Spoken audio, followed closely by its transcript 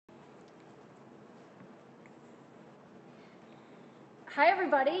Hi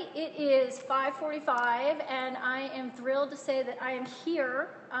everybody, it is 5:45 and I am thrilled to say that I am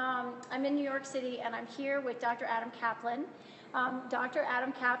here. I'm in New York City and I'm here with Dr. Adam Kaplin. Dr.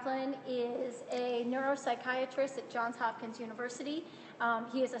 Adam Kaplin is a neuropsychiatrist at Johns Hopkins University.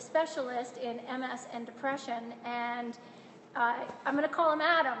 He is a specialist in MS and depression, and I'm going to call him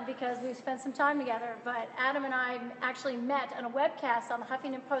Adam because we've spent some time together, but Adam and I actually met on a webcast on the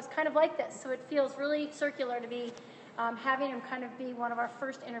Huffington Post, kind of like this, so it feels really circular to be having him kind of be one of our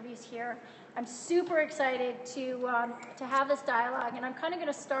first interviews here. I'm super excited to have this dialogue, and I'm kind of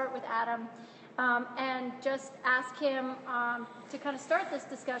going to start with Adam and just ask him to kind of start this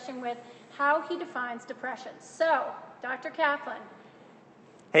discussion with how he defines depression. So, Dr. Kaplin.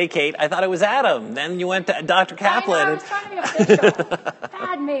 Hey, Kate, I thought it was Adam. Then you went to Dr. Kaplin. I was trying to be official.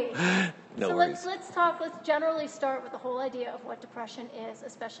 Bad me. No so worries. let's generally start with the whole idea of what depression is,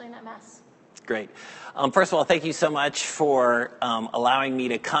 especially in MS. Great. First of all, thank you so much for allowing me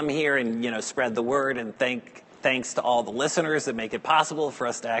to come here and spread the word, and thanks to all the listeners that make it possible for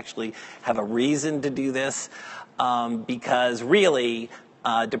us to actually have a reason to do this, because really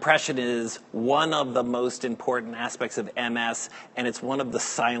depression is one of the most important aspects of MS, and it's one of the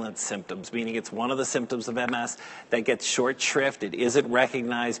silent symptoms, meaning it's one of the symptoms of MS that gets short shrift. It isn't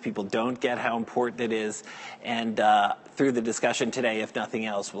recognized. People don't get how important it is. And through the discussion today, if nothing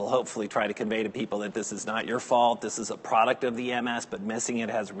else, we'll hopefully try to convey to people that this is not your fault. This is a product of the MS, but missing it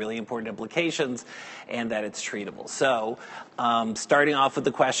has really important implications, and that it's treatable. So starting off with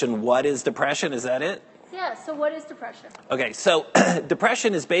the question, what is depression? Is that it? Yeah, so what is depression? Okay, so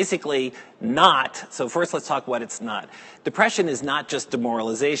depression is basically not, so first let's talk what it's not. Depression is not just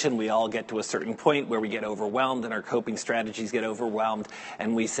demoralization. We all get to a certain point where we get overwhelmed and our coping strategies get overwhelmed,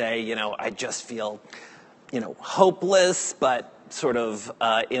 and we say, I just feel, hopeless, but sort of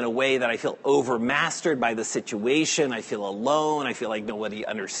in a way that I feel overmastered by the situation. I feel alone. I feel like nobody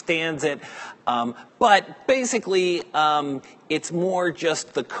understands it. But basically, it's more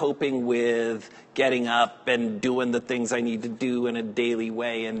just the coping with getting up and doing the things I need to do in a daily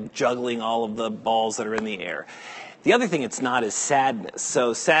way and juggling all of the balls that are in the air. The other thing it's not is sadness.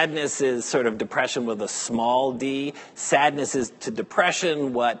 So sadness is sort of depression with a small d. Sadness is to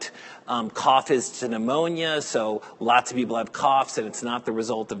depression what cough is to pneumonia. So lots of people have coughs and it's not the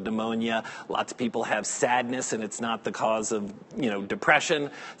result of pneumonia. Lots of people have sadness and it's not the cause of depression.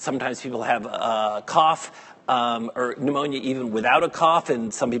 Sometimes people have a cough or pneumonia even without a cough,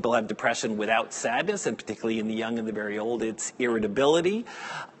 and some people have depression without sadness, and particularly in the young and the very old, it's irritability.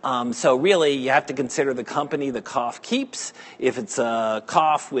 So really, you have to consider the company the cough keeps. If it's a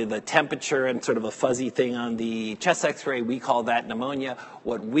cough with a temperature and sort of a fuzzy thing on the chest x-ray, we call that pneumonia.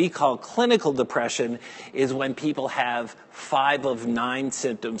 What we call clinical depression is when people have 5 of 9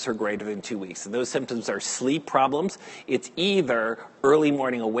 symptoms for greater than 2 weeks. And those symptoms are sleep problems. It's either early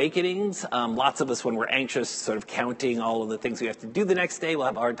morning awakenings. Lots of us, when we're anxious, sort of counting all of the things we have to do the next day, we'll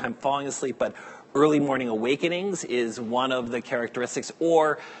have a hard time falling asleep, but early morning awakenings is one of the characteristics,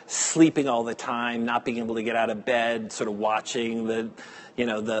 or sleeping all the time, not being able to get out of bed, sort of watching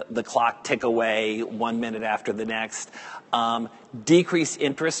the clock tick away 1 minute after the next. Decreased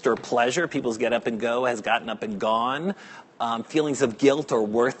interest or pleasure, people's get up and go has gotten up and gone. Feelings of guilt or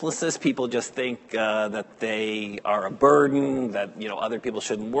worthlessness, people just think that they are a burden, that other people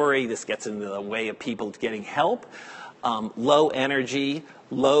shouldn't worry. This gets into the way of people getting help. Low energy,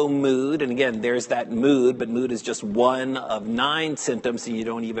 low mood, and again, there's that mood, but mood is just one of 9 symptoms, and you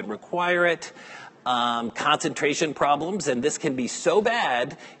don't even require it. Concentration problems, and this can be so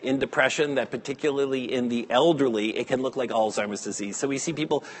bad in depression that particularly in the elderly, it can look like Alzheimer's disease. So we see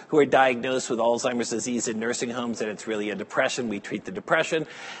people who are diagnosed with Alzheimer's disease in nursing homes, and it's really a depression. We treat the depression.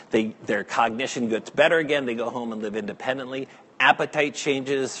 Their cognition gets better again. They go home and live independently. Appetite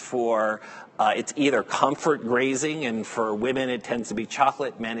changes for it's either comfort grazing, and for women it tends to be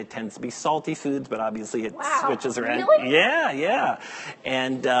chocolate, men it tends to be salty foods, but obviously it switches around. Really? Yeah.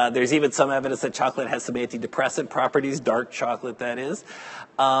 And there's even some evidence that chocolate has some antidepressant properties, dark chocolate that is.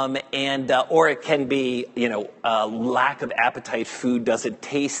 Or it can be, lack of appetite. Food doesn't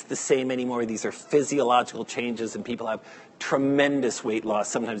taste the same anymore. These are physiological changes, and people have tremendous weight loss.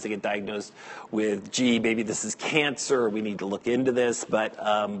 Sometimes they get diagnosed with, maybe this is cancer, or we need to look into this, but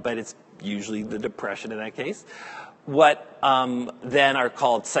it's usually the depression in that case. What then are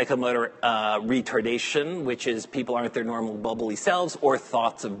called psychomotor retardation, which is people aren't their normal bubbly selves, or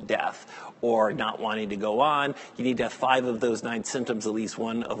thoughts of death, or not wanting to go on. You need to have 5 of those 9 symptoms, at least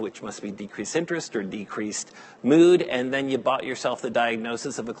one of which must be decreased interest or decreased mood, and then you bought yourself the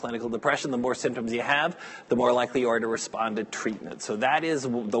diagnosis of a clinical depression. The more symptoms you have, the more likely you are to respond to treatment. So that is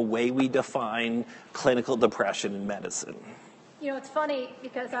the way we define clinical depression in medicine. it's funny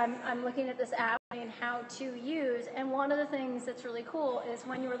because I'm looking at this app and how to use, and one of the things that's really cool is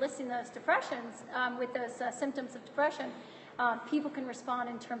when you were listing those depressions, with those symptoms of depression, people can respond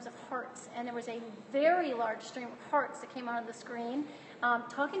in terms of hearts, and there was a very large stream of hearts that came onto the screen,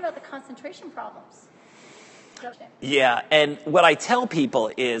 talking about the concentration problems. Yeah, and what I tell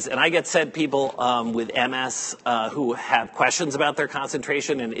people is, and I get sent people with MS who have questions about their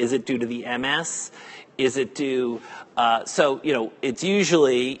concentration, and is it due to the MS? Is it due, it's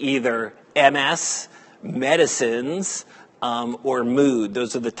usually either MS, medicines, or mood.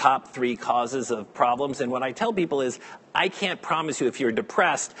 Those are the top 3 causes of problems. And what I tell people is, I can't promise you if you're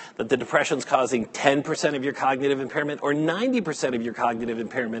depressed that the depression's causing 10% of your cognitive impairment or 90% of your cognitive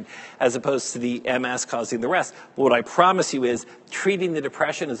impairment as opposed to the MS causing the rest. But what I promise you is treating the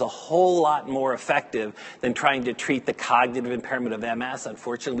depression is a whole lot more effective than trying to treat the cognitive impairment of MS.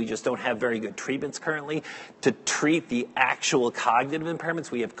 Unfortunately, we just don't have very good treatments currently to treat the actual cognitive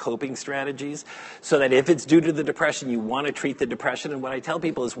impairments. We have coping strategies so that if it's due to the depression, you want to treat the depression. And what I tell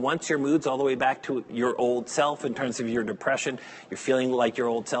people is once your mood's all the way back to your old self in terms of your depression, you're feeling like your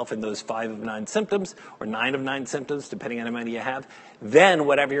old self in those 5 of 9 symptoms or 9 of 9 symptoms, depending on how many you have, then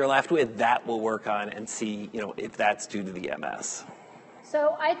whatever you're left with, that will work on and see, if that's due to the MS.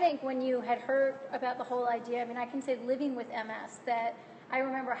 So I think when you had heard about the whole idea, I can say living with MS, that I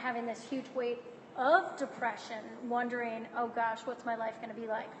remember having this huge weight of depression, wondering, oh gosh, what's my life going to be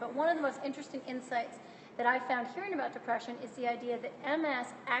like? But one of the most interesting insights that I found hearing about depression is the idea that MS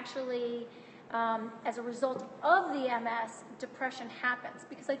actually, as a result of the MS, depression happens.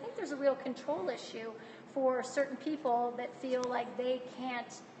 Because I think there's a real control issue for certain people that feel like they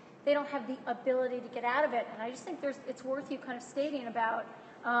don't have the ability to get out of it. And I just think it's worth you kind of stating about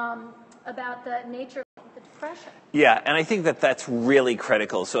the nature of the depression. Yeah, and I think that that's really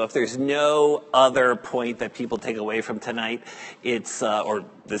critical. So if there's no other point that people take away from tonight, it's or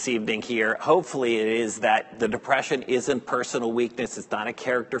this evening here, hopefully it is that the depression isn't personal weakness. It's not a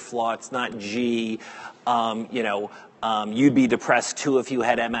character flaw. It's not G. You'd be depressed too if you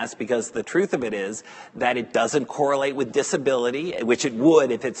had MS, because the truth of it is that it doesn't correlate with disability, which it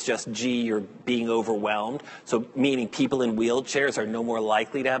would if it's just G, you're being overwhelmed. So meaning people in wheelchairs are no more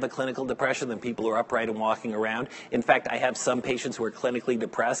likely to have a clinical depression than people who are upright and walking around. In fact, I have some patients who are clinically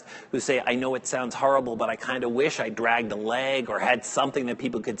depressed who say, I know it sounds horrible, but I kind of wish I dragged a leg or had something that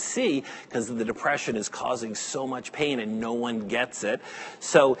people could see because the depression is causing so much pain and no one gets it.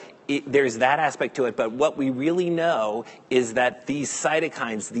 So there's that aspect to it, but what we really know is that these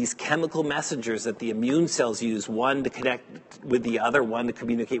cytokines, these chemical messengers that the immune cells use, one to connect with the other, one to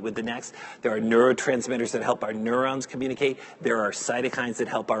communicate with the next. There are neurotransmitters that help our neurons communicate. There are cytokines that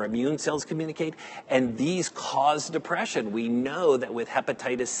help our immune cells communicate, and these cause depression. We know that with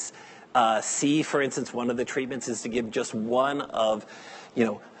hepatitis C, for instance, one of the treatments is to give just one of,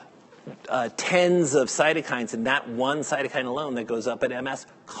 tens of cytokines, and that one cytokine alone that goes up in MS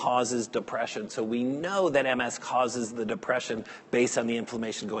causes depression. So we know that MS causes the depression based on the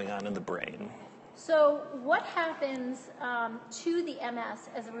inflammation going on in the brain. So what happens to the MS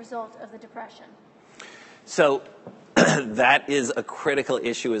as a result of the depression? So that is a critical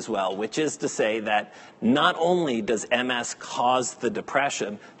issue as well, which is to say that not only does MS cause the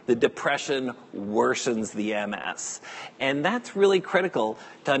depression worsens the MS. And that's really critical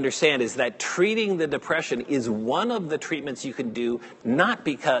to understand, is that treating the depression is one of the treatments you can do, not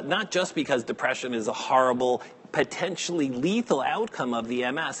just because depression is a horrible, potentially lethal outcome of the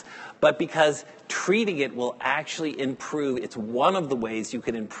MS, but because treating it will actually improve. It's one of the ways you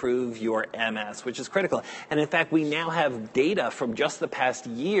can improve your MS, which is critical. And in fact, we now have data from just the past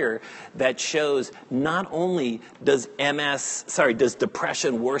year that shows not only does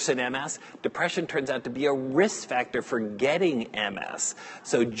depression worsen MS, depression turns out to be a risk factor for getting MS.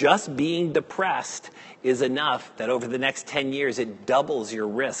 So just being depressed is enough that over the next 10 years, it doubles your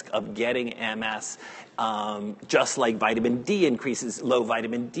risk of getting MS. Just like vitamin D increases, low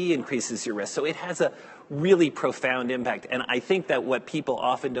vitamin D increases your risk. So it has a really profound impact. And I think that what people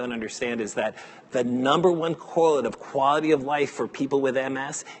often don't understand is that the number one correlate of quality of life for people with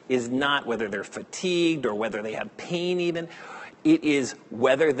MS is not whether they're fatigued or whether they have pain even. It is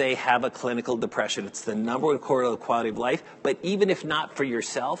whether they have a clinical depression. It's the number one correlate of quality of life. But even if not for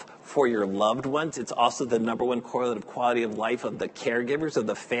yourself, for your loved ones, it's also the number one correlate of quality of life of the caregivers, of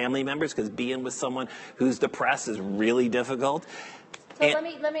the family members, because being with someone who's depressed is really difficult. So let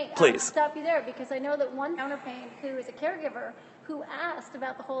me please stop you there, because I know that one MyCounterpane who is a caregiver who asked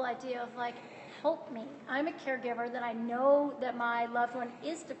about the whole idea of help me. I'm a caregiver, that I know that my loved one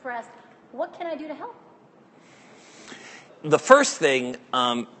is depressed. What can I do to help? The first thing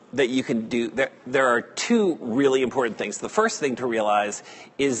that you can do, there are two really important things. The first thing to realize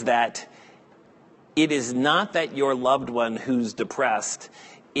is that it is not that your loved one who's depressed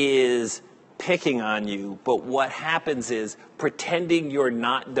is picking on you, but what happens is pretending you're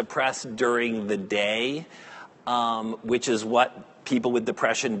not depressed during the day, which is what people with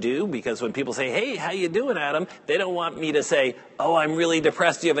depression do, because when people say, hey, how you doing, Adam? They don't want me to say, oh, I'm really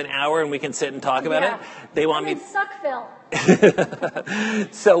depressed. Do you have an hour and we can sit and talk about it? They want me to Suckville.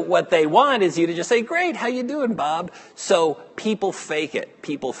 So what they want is you to just say, great, how you doing, Bob? So people fake it.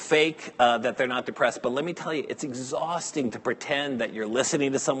 People fake that they're not depressed. But let me tell you, it's exhausting to pretend that you're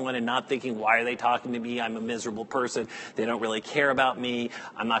listening to someone and not thinking, why are they talking to me? I'm a miserable person. They don't really care about me.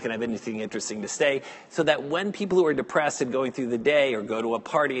 I'm not going to have anything interesting to say. So that when people who are depressed and going through the day or go to a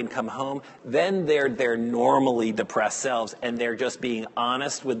party and come home, then they're their normally depressed selves and they're just being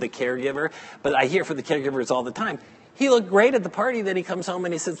honest with the caregiver. But I hear from the caregivers all the time, he looked great at the party, then he comes home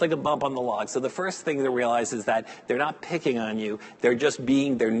and he sits like a bump on the log. So the first thing to realize is that they're not picking on you. They're just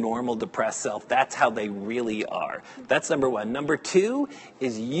being their normal depressed self. That's how they really are. That's number one. Number two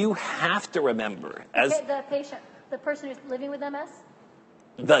is you have to remember. The patient, the person who's living with MS?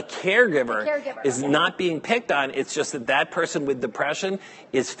 The caregiver is okay. not being picked on. It's just that that person with depression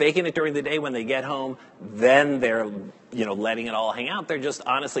is faking it during the day. When they get home, then they're, letting it all hang out. They're just,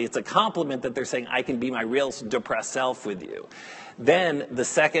 honestly, it's a compliment that they're saying, I can be my real depressed self with you. Then the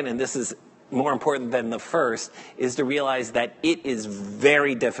second, and this is more important than the first, is to realize that it is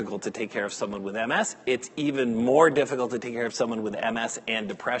very difficult to take care of someone with MS. It's even more difficult to take care of someone with MS and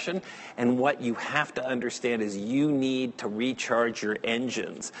depression. And what you have to understand is you need to recharge your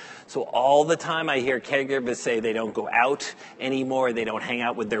engines. So all the time I hear caregivers say they don't go out anymore, they don't hang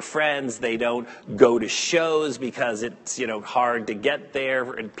out with their friends, they don't go to shows because it's hard to get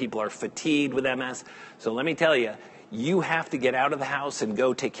there and people are fatigued with MS. So let me tell you, you have to get out of the house and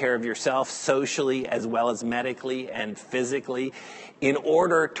go take care of yourself socially as well as medically and physically in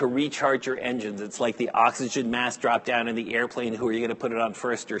order to recharge your engines. It's like the oxygen mask dropped down in the airplane. Who are you going to put it on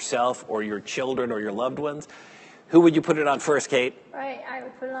first, yourself or your children or your loved ones? Who would you put it on first, Kate? Right, I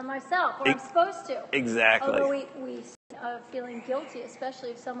would put it on myself, or I'm supposed to. Exactly. Although we feeling guilty,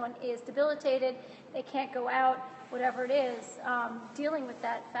 especially if someone is debilitated, they can't go out, whatever it is, dealing with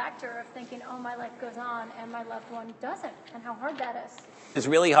that factor of thinking, oh, my life goes on and my loved one doesn't, and how hard that is. It's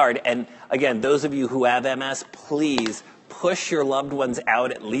really hard. And again, those of you who have MS, please push your loved ones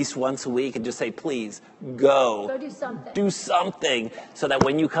out at least once a week and just say, please, go. Go do something. Do something so that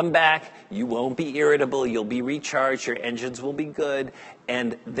when you come back, you won't be irritable, you'll be recharged, your engines will be good,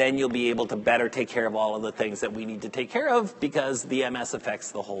 and then you'll be able to better take care of all of the things that we need to take care of because the MS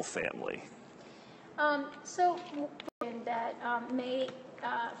affects the whole family. So that may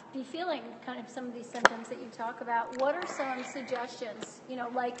be feeling kind of some of these symptoms that you talk about. What are some suggestions,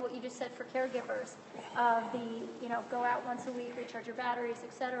 like what you just said for caregivers, go out once a week, recharge your batteries,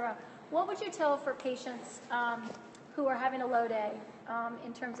 etc. What would you tell for patients who are having a low day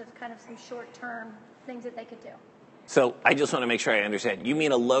in terms of kind of some short-term things that they could do? So I just want to make sure I understand. You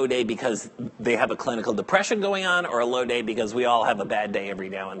mean a low day because they have a clinical depression going on, or a low day because we all have a bad day every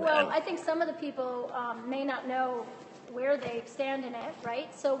now and then? Well, I think some of the people may not know where they stand in it,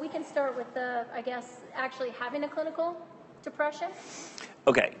 right? So we can start with actually having a clinical depression.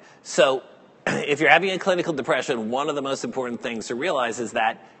 Okay, so if you're having a clinical depression, one of the most important things to realize is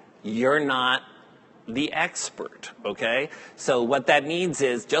that you're not the expert, okay? So what that means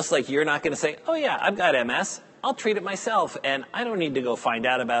is, just like you're not going to say, oh yeah, I've got MS, I'll treat it myself, and I don't need to go find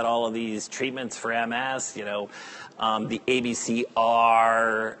out about all of these treatments for MS, the ABCR,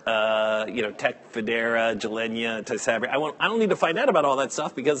 Tecfidera, Gilenya, Tysabri. I don't need to find out about all that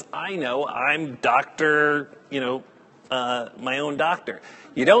stuff because I know I'm doctor, my own doctor.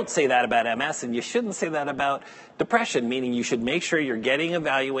 You don't say that about MS, and you shouldn't say that about depression, meaning you should make sure you're getting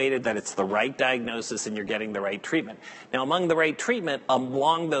evaluated, that it's the right diagnosis, and you're getting the right treatment. Now, among the right treatment,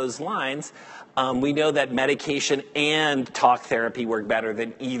 along those lines, we know that medication and talk therapy work better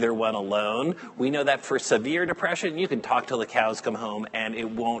than either one alone. We know that for severe depression, you can talk till the cows come home, and it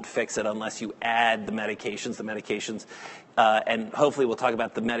won't fix it unless you add the medications. And hopefully we'll talk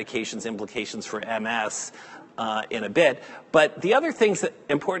about the medications implications for MS in a bit. But the other things that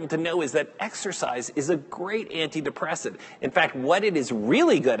important to know is that exercise is a great antidepressant. In fact, what it is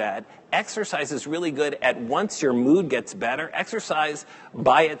really good at, exercise is really good at once your mood gets better. Exercise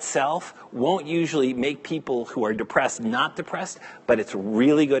by itself won't usually make people who are depressed not depressed, but it's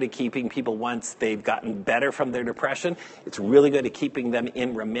really good at keeping people, once they've gotten better from their depression, it's really good at keeping them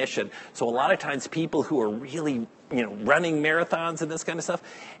in remission. So a lot of times people who are really, running marathons and this kind of stuff,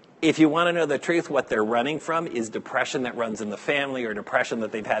 if you want to know the truth, what they're running from is depression that runs in the family or depression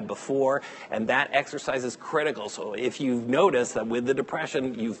that they've had before, and that exercise is critical. So if you've noticed that with the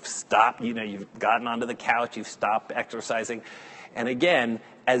depression, you've stopped, you've gotten onto the couch, you've stopped exercising, and again,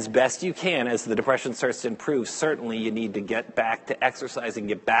 as best you can, as the depression starts to improve, certainly you need to get back to exercising,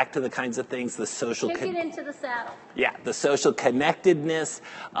 get back to the kinds of things, the social... Kick it into the saddle. Yeah, the social connectedness.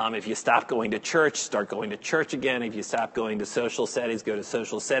 If you stop going to church, start going to church again. If you stop going to social settings, go to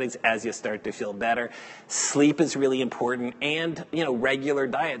social settings as you start to feel better. Sleep is really important, and, regular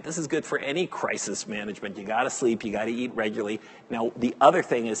diet. This is good for any crisis management. You got to sleep, you got to eat regularly. Now, the other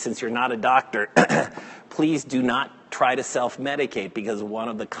thing is, since you're not a doctor, please do not try to self-medicate, because one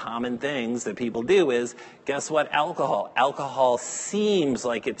of the common things that people do is, guess what, alcohol. Alcohol seems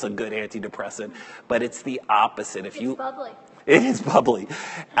like it's a good antidepressant, but it's the opposite. It's bubbly. It is bubbly.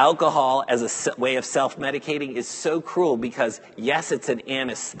 Alcohol as a way of self-medicating is so cruel because, yes, it's an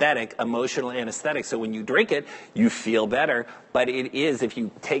anesthetic, emotional anesthetic. So when you drink it, you feel better. But it is, if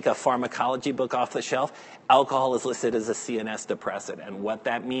you take a pharmacology book off the shelf, alcohol is listed as a CNS depressant. And what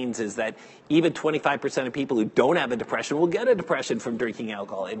that means is that even 25% of people who don't have a depression will get a depression from drinking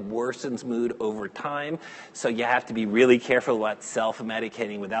alcohol. It worsens mood over time. So you have to be really careful about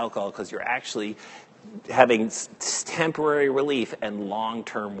self-medicating with alcohol, because you're actually having temporary relief and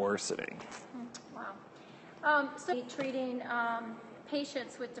long-term worsening. Wow. So treating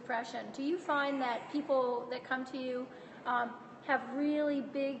patients with depression, do you find that people that come to you have really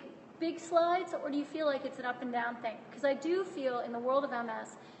big slides, or do you feel like it's an up and down thing? Because I do feel in the world of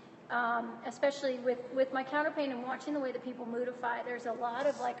MS, especially with MyCounterpane and watching the way that people moodify, there's a lot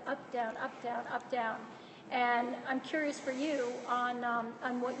of like up, down, up, down, up, down. And I'm curious for you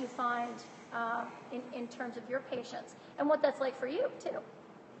on what you find in terms of your patients and what that's like for you too.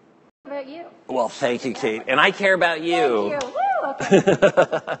 What about you? Well, thank you, Kate. And I care about you. Thank you. Woo, okay.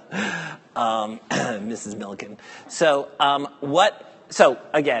 Mrs. Milliken. So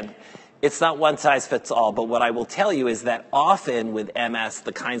again, it's not one size fits all, but what I will tell you is that often with MS,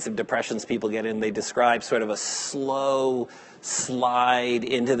 the kinds of depressions people get in, they describe sort of a slow slide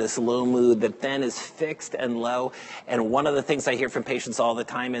into this low mood that then is fixed and low. And one of the things I hear from patients all the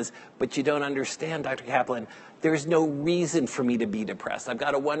time is, but you don't understand, Dr. Kaplin, there's no reason for me to be depressed. I've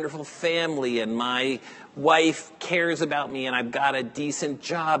got a wonderful family, and my wife cares about me, and I've got a decent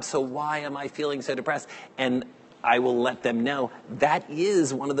job, so why am I feeling so depressed? And I will let them know that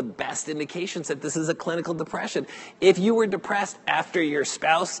is one of the best indications that this is a clinical depression. If you were depressed after your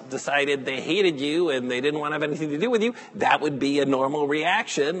spouse decided they hated you and they didn't want to have anything to do with you, that would be a normal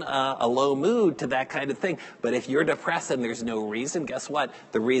reaction, a low mood to that kind of thing. But if you're depressed and there's no reason, guess what?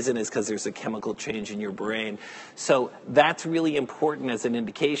 The reason is because there's a chemical change in your brain. So that's really important as an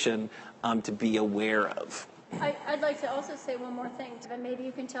indication to be aware of. I'd like to also say one more thing, but maybe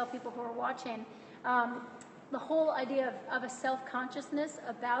you can tell people who are watching. The whole idea of a self-consciousness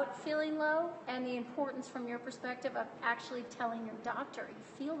about feeling low, and the importance from your perspective of actually telling your doctor you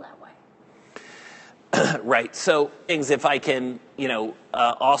feel that way. Right. So things, if I can,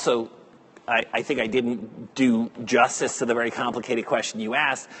 also, I think I didn't do justice to the very complicated question you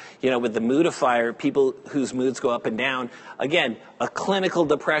asked. With the moodifier, people whose moods go up and down, again, a clinical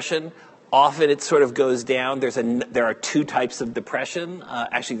depression, often it sort of goes down. There are two types of depression.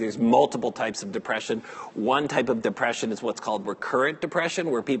 Actually, there's multiple types of depression. One type of depression is what's called recurrent depression,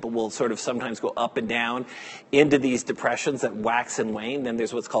 where people will sort of sometimes go up and down into these depressions that wax and wane. Then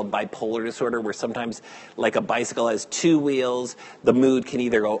there's what's called bipolar disorder, where sometimes, like a bicycle has two wheels, the mood can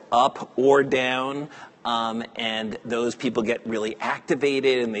either go up or down. And those people get really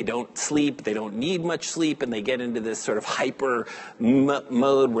activated, and they don't sleep, they don't need much sleep, and they get into this sort of hyper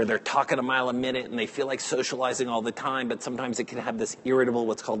mode where they're talking a mile a minute and they feel like socializing all the time, but sometimes it can have this irritable,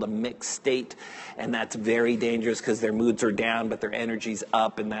 what's called a mixed state, and that's very dangerous because their moods are down but their energy's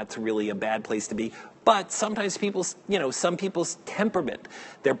up, and that's really a bad place to be. But sometimes people's, some people's temperament,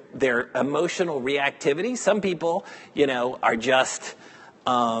 their emotional reactivity, some people, are just...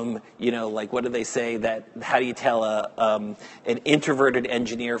 like what do they say, that how do you tell an introverted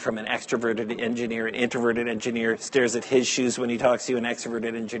engineer from an extroverted engineer? An introverted engineer stares at his shoes when he talks to you. An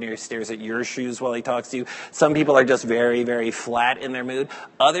extroverted engineer stares at your shoes while he talks to you. Some people are just very, very flat in their mood.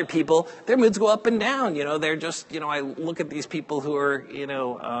 Other people, their moods go up and down. They're just, I look at these people who are,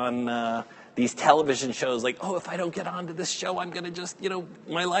 on these television shows, like, oh, if I don't get onto this show, I'm going to just,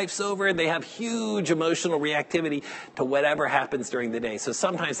 my life's over. And they have huge emotional reactivity to whatever happens during the day. So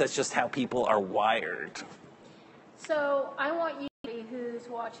sometimes that's just how people are wired. So I want you, who's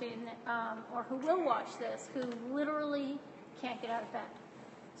watching or who will watch this, who literally can't get out of bed.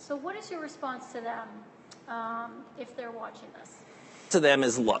 So what is your response to them if they're watching this? to them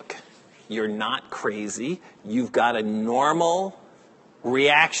is, look, you're not crazy. You've got a normal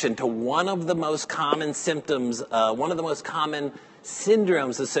reaction to one of the most common symptoms, one of the most common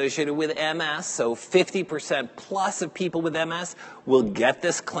syndromes associated with MS. So 50% plus of people with MS will get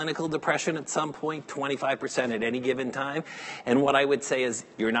this clinical depression at some point, 25% at any given time. And what I would say is,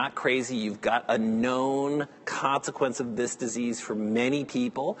 you're not crazy. You've got a known consequence of this disease for many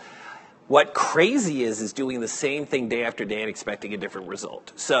people. What crazy is doing the same thing day after day and expecting a different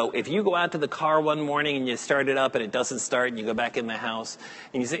result. So if you go out to the car one morning and you start it up and it doesn't start, and you go back in the house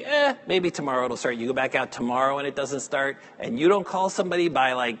and you say, maybe tomorrow it'll start. You go back out tomorrow and it doesn't start, and you don't call somebody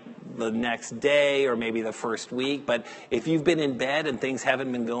by like the next day or maybe the first week. But if you've been in bed and things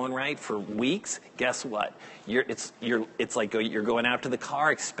haven't been going right for weeks, guess what? It's like you're going out to the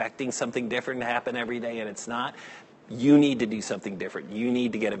car expecting something different to happen every day, and it's not. You need to do something different. You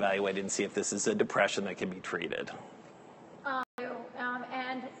need to get evaluated and see if this is a depression that can be treated.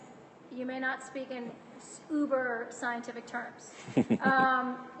 And you may not speak in uber scientific terms.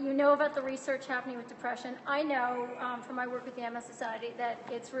 You know about the research happening with depression. I know from my work with the MS Society that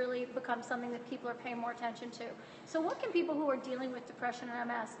it's really become something that people are paying more attention to. So what can people who are dealing with depression and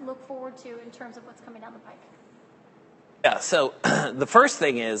MS look forward to in terms of what's coming down the pike? Yeah, so the first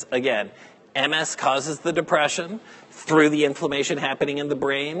thing is, again, MS causes the depression through the inflammation happening in the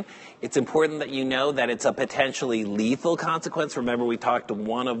brain. It's important that you know that it's a potentially lethal consequence. Remember, we talked to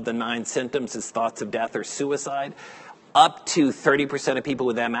one of the 9 symptoms is thoughts of death or suicide. Up to 30% of people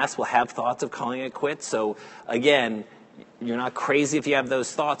with MS will have thoughts of calling it quits. So again, you're not crazy if you have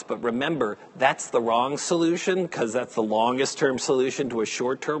those thoughts, but remember, that's the wrong solution, because that's the longest term solution to a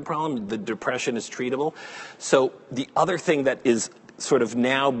short-term problem. The depression is treatable. So the other thing that is sort of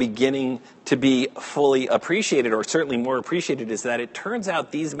now beginning to be fully appreciated, or certainly more appreciated, is that it turns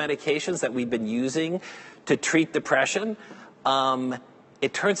out these medications that we've been using to treat depression,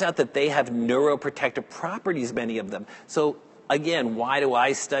 it turns out that they have neuroprotective properties, many of them. So again, why do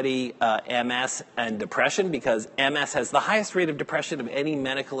I study MS and depression? Because MS has the highest rate of depression of any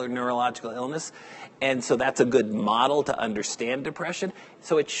medical or neurological illness. And so that's a good model to understand depression.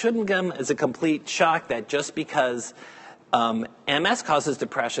 So it shouldn't come as a complete shock that just because MS causes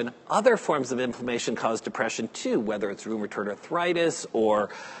depression, other forms of inflammation cause depression too, whether it's rheumatoid arthritis or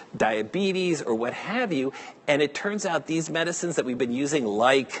diabetes or what have you. And it turns out these medicines that we've been using,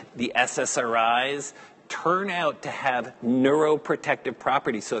 like the SSRIs, turn out to have neuroprotective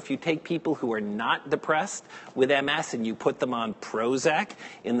properties. So if you take people who are not depressed with MS and you put them on Prozac,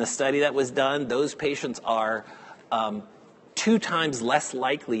 in the study that was done, those patients are 2 times less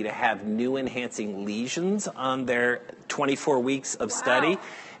likely to have new enhancing lesions on their 24 weeks of study.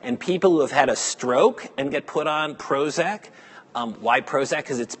 And people who have had a stroke and get put on Prozac, why Prozac?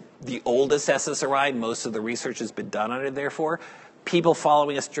 Because it's the oldest SSRI. Most of the research has been done on it, therefore. People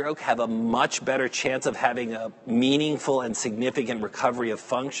following a stroke have a much better chance of having a meaningful and significant recovery of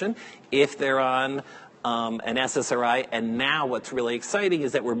function if they're on an SSRI. And now what's really exciting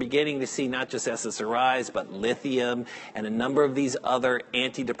is that we're beginning to see not just SSRIs, but lithium and a number of these other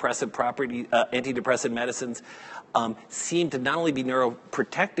antidepressant medicines seem to not only be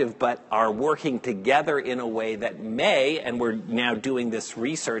neuroprotective, but are working together in a way that may, and we're now doing this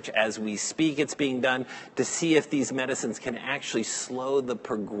research as we speak, it's being done to see if these medicines can actually slow the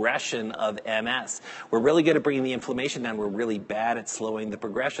progression of MS. We're really good at bringing the inflammation down. We're really bad at slowing the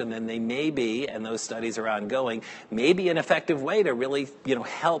progression. And they may be, and those studies are ongoing, may be an effective way to really,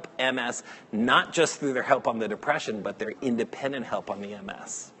 help MS, not just through their help on the depression, but their independent help on the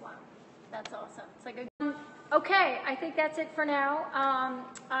MS. Wow, that's awesome. It's like okay, I think that's it for now.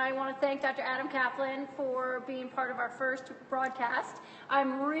 I want to thank Dr. Adam Kaplin for being part of our first broadcast.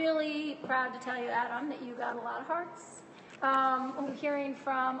 I'm really proud to tell you, Adam, that you got a lot of hearts. I'm hearing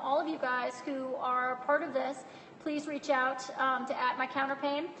from all of you guys who are part of this. Please reach out to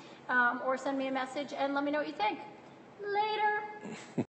 @MyCounterpane or send me a message and let me know what you think.